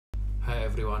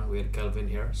everyone, we're Kelvin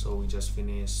here. So we just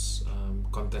finished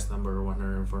contest number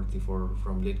 144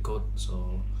 from LeetCode.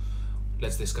 So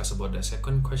let's discuss about the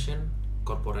second question,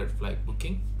 corporate flight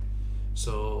booking.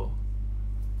 So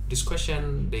this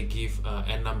question, they give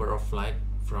n number of flight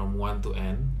from 1 to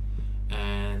n,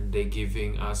 and they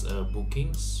giving us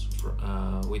bookings for,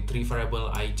 with three variable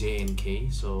I, j, and k.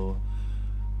 So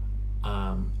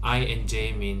I and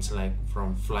j means like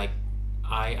from flight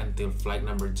I until flight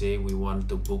number j, we want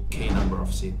to book k number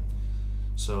of seat.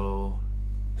 So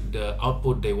the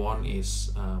output they want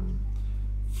is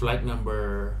flight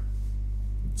number,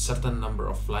 certain number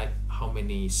of flight, how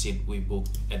many seat we book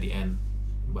at the end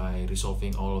by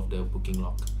resolving all of the booking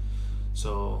log.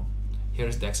 So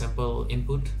here's the example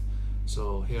input.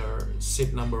 So here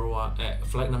seat number one,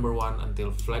 flight number 1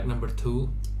 until flight number 2,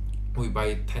 we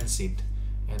buy 10 seat,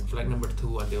 and flight number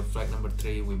 2 until flight number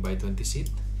 3, we buy 20 seat.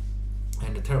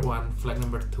 And the third one, flight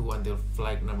number 2 until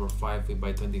flight number 5, we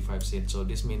buy 25 seats. So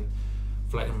this means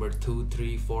flight number 2,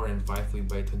 3, 4, and 5, we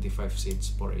buy 25 seats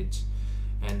for each.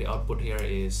 And the output here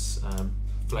is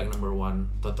flight number 1,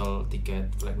 total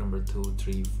ticket, flight number 2,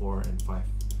 3, 4, and 5.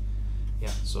 Yeah,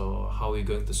 so how are we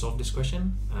going to solve this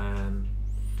question? And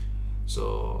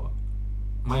so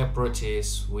my approach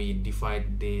is we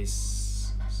divide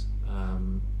this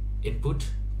input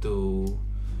to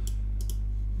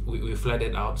we flat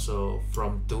it out. So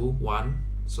from 2, 1,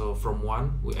 so from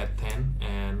 1 we add 10,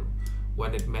 and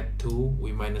when it met 2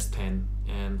 we minus 10,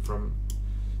 and from,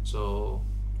 so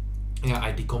yeah,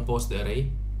 I decompose the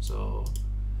array. So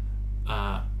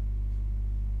I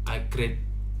create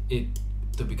it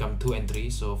to become 2 and 3.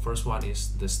 So first one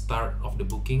is the start of the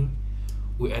booking,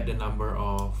 we add the number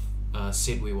of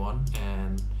seat we want,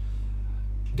 and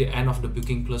the end of the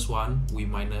booking plus 1, we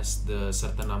minus the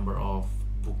certain number of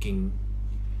booking.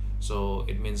 So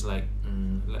it means like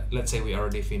let's say we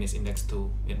already finished index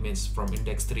 2, it means from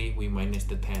index 3 we minus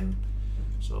the 10.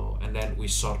 So and then we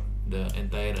sort the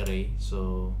entire array.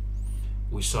 So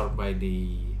we sort by the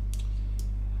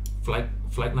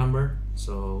flight number.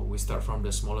 So we start from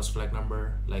the smallest flight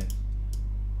number, like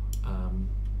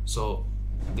so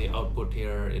the output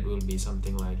here, it will be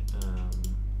something like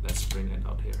let's bring it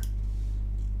out here.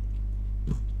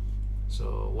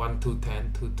 So 1, 2,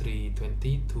 10, 2, 3,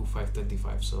 20, 2, 5,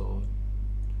 25. So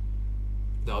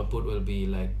the output will be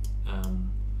like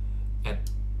at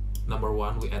number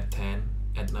 1 we add 10,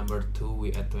 at number 2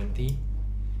 we add 20,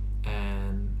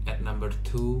 and at number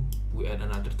 2 we add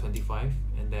another 25,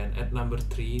 and then at number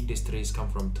 3, these 3's come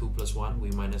from 2 plus 1,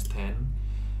 we minus 10,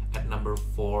 at number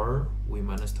 4 we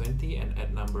minus 20, and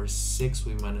at number 6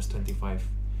 we minus 25.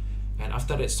 And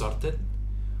after it's sorted,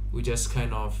 we just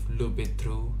kind of loop it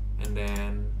through and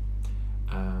then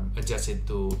adjust it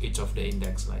to each of the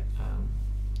index, like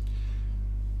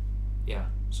yeah.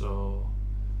 So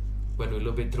when we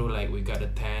loop it through, like we got a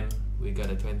 10, we got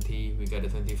a 20, we got a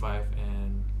 25,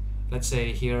 and let's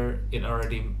say here it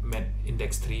already met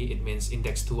index 3, it means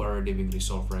index 2 already being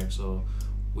resolved, right? So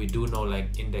we do know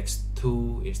like index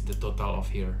 2 is the total of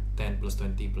here, 10 plus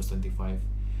 20 plus 25,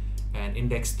 and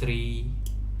index 3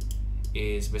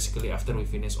 is basically after we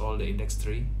finish all the index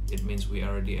 3, it means we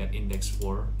already at index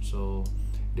 4. So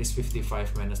this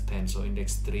 55 minus 10, so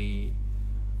index 3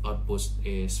 output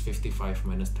is 55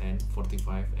 minus 10,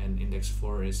 45, and index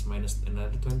 4 is minus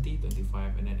another 20,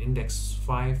 25, and then index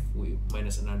 5 we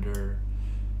minus another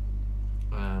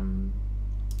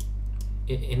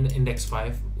in index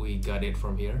 5 we got it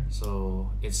from here,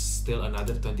 so it's still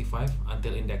another 25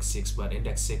 until index 6. But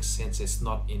index 6, since it's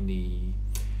not in the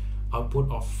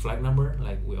output of flag number,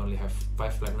 like we only have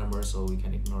 5 flag numbers, so we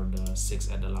can ignore the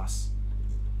 6 at the last.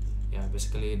 Yeah,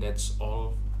 basically that's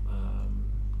all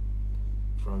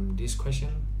from this question.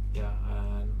 Yeah,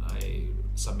 and I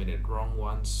submitted wrong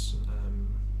once.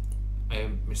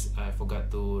 I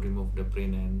forgot to remove the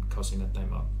print and causing a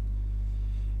timeout.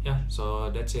 Yeah, so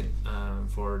that's it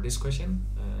for this question,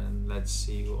 and let's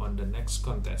see you on the next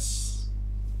contest.